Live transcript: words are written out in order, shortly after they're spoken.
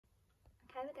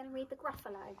Okay, we're going to read the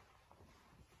Gruffalo.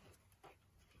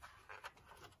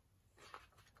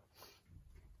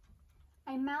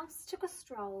 A mouse took a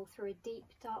stroll through a deep,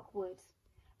 dark wood.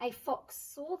 A fox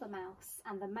saw the mouse,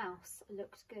 and the mouse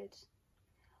looked good.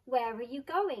 Where are you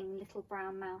going, little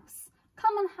brown mouse?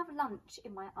 Come and have lunch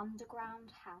in my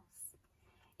underground house.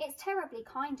 It's terribly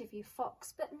kind of you,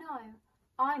 fox, but no,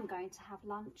 I'm going to have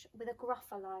lunch with a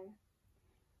Gruffalo.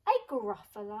 A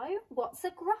Gruffalo? What's a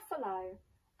Gruffalo?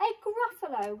 A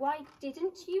Gruffalo, why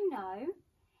didn't you know?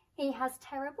 He has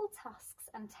terrible tusks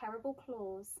and terrible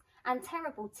claws and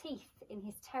terrible teeth in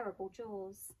his terrible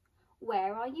jaws.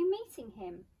 Where are you meeting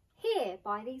him? Here,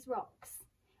 by these rocks.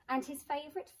 And his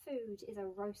favourite food is a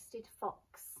roasted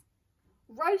fox.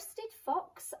 Roasted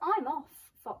fox? I'm off,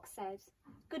 fox said.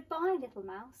 Goodbye, little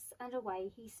mouse, and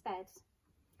away he sped.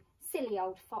 Silly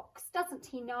old fox, doesn't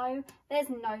he know there's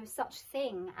no such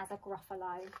thing as a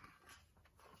Gruffalo?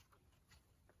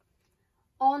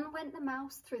 On went the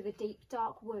mouse through the deep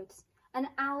dark wood. An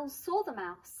owl saw the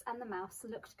mouse, and the mouse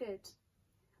looked good.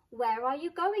 Where are you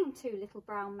going to, little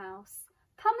brown mouse?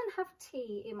 Come and have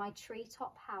tea in my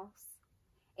treetop house.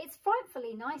 It's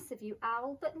frightfully nice of you,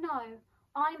 owl, but no,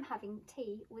 I'm having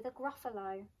tea with a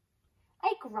Gruffalo.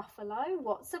 A Gruffalo?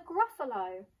 What's a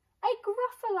Gruffalo? A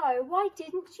Gruffalo, why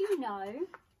didn't you know?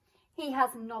 He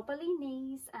has knobbly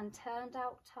knees and turned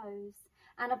out toes,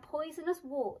 and a poisonous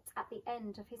wart at the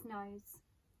end of his nose.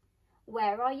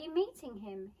 Where are you meeting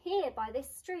him? Here by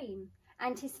this stream,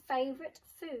 and his favourite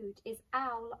food is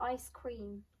owl ice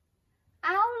cream.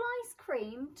 Owl ice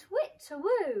cream?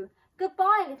 Twit-to-woo!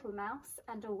 Goodbye, little mouse,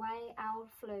 and away owl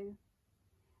flew.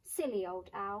 Silly old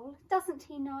owl, doesn't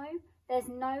he know there's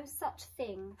no such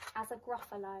thing as a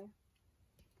Gruffalo?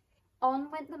 On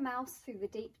went the mouse through the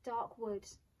deep dark wood.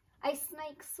 A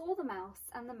snake saw the mouse,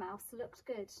 and the mouse looked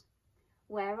good.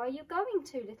 Where are you going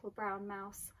to, little brown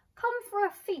mouse? Come for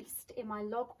a feast in my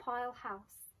log pile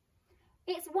house.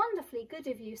 It's wonderfully good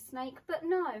of you, snake, but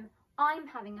no, I'm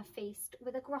having a feast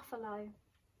with a Gruffalo.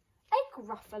 A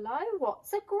Gruffalo?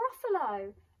 What's a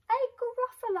Gruffalo? A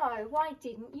Gruffalo, why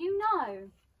didn't you know?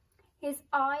 His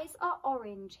eyes are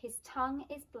orange, his tongue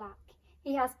is black.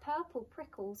 He has purple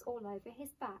prickles all over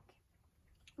his back.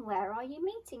 Where are you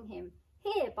meeting him?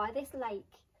 Here by this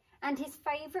lake. And his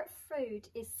favourite food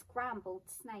is scrambled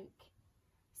snake.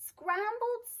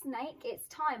 Scrambled snake, it's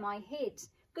time I hid.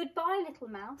 Goodbye, little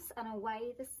mouse, and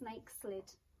away the snake slid.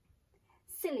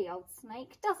 Silly old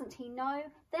snake, doesn't he know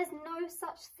there's no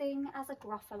such thing as a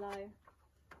Gruffalo?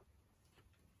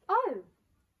 Oh,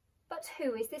 but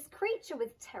who is this creature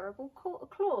with terrible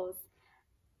claws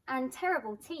and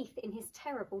terrible teeth in his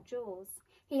terrible jaws?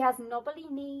 He has knobbly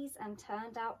knees and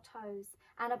turned out toes,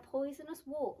 and a poisonous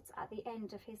wart at the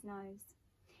end of his nose.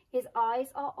 His eyes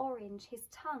are orange, his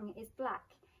tongue is black.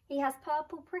 He has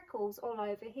purple prickles all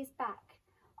over his back.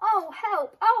 Oh,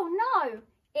 help! Oh, no!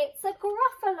 It's a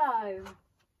Gruffalo!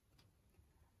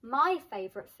 My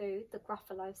favourite food, the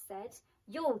Gruffalo said.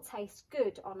 You'll taste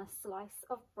good on a slice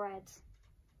of bread.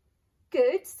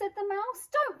 Good, said the mouse.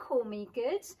 Don't call me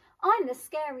good. I'm the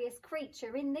scariest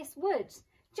creature in this wood.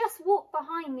 Just walk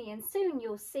behind me and soon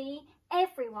you'll see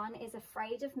everyone is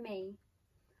afraid of me.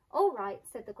 All right,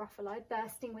 said the Gruffalo,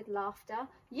 bursting with laughter.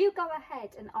 You go ahead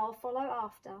and I'll follow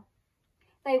after.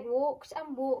 They walked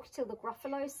and walked till the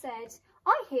Gruffalo said,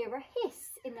 I hear a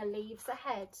hiss in the leaves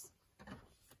ahead.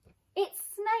 It's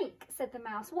Snake, said the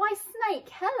mouse. Why, Snake,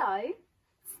 hello.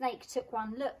 Snake took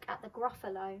one look at the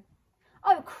Gruffalo.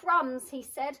 Oh, crumbs, he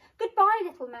said. Goodbye,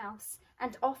 little mouse.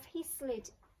 And off he slid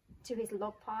to his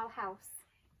log pile house.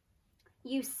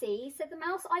 You see, said the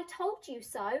mouse, I told you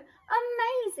so.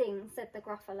 Amazing, said the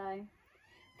Gruffalo.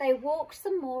 They walked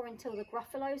some more until the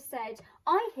Gruffalo said,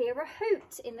 I hear a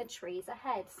hoot in the trees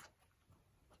ahead.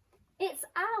 It's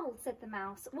Owl, said the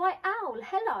mouse. Why, Owl,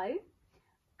 hello.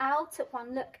 Owl took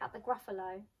one look at the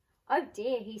Gruffalo. Oh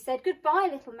dear, he said, goodbye,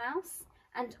 little mouse.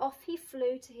 And off he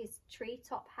flew to his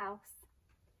treetop house.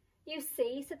 You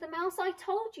see, said the mouse, I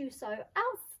told you so.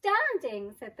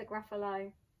 Outstanding, said the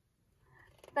Gruffalo.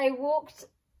 They walked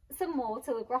some more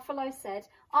till the Gruffalo said,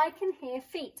 I can hear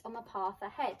feet on the path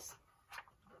ahead.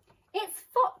 It's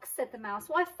Fox, said the mouse.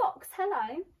 Why, Fox,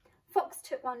 hello. Fox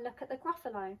took one look at the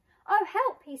Gruffalo. Oh,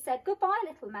 help, he said. Goodbye,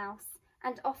 little mouse.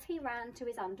 And off he ran to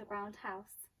his underground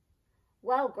house.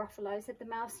 Well, Gruffalo, said the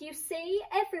mouse, you see,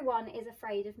 everyone is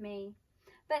afraid of me.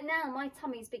 But now my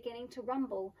tummy's beginning to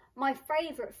rumble. My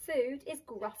favourite food is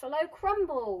Gruffalo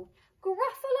crumble.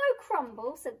 Gruffalo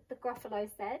crumble, said the Gruffalo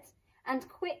said. And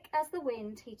quick as the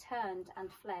wind he turned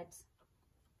and fled.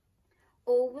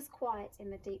 All was quiet in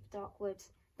the deep dark wood.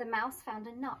 The mouse found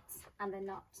a nut, and the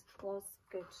nut was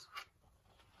good.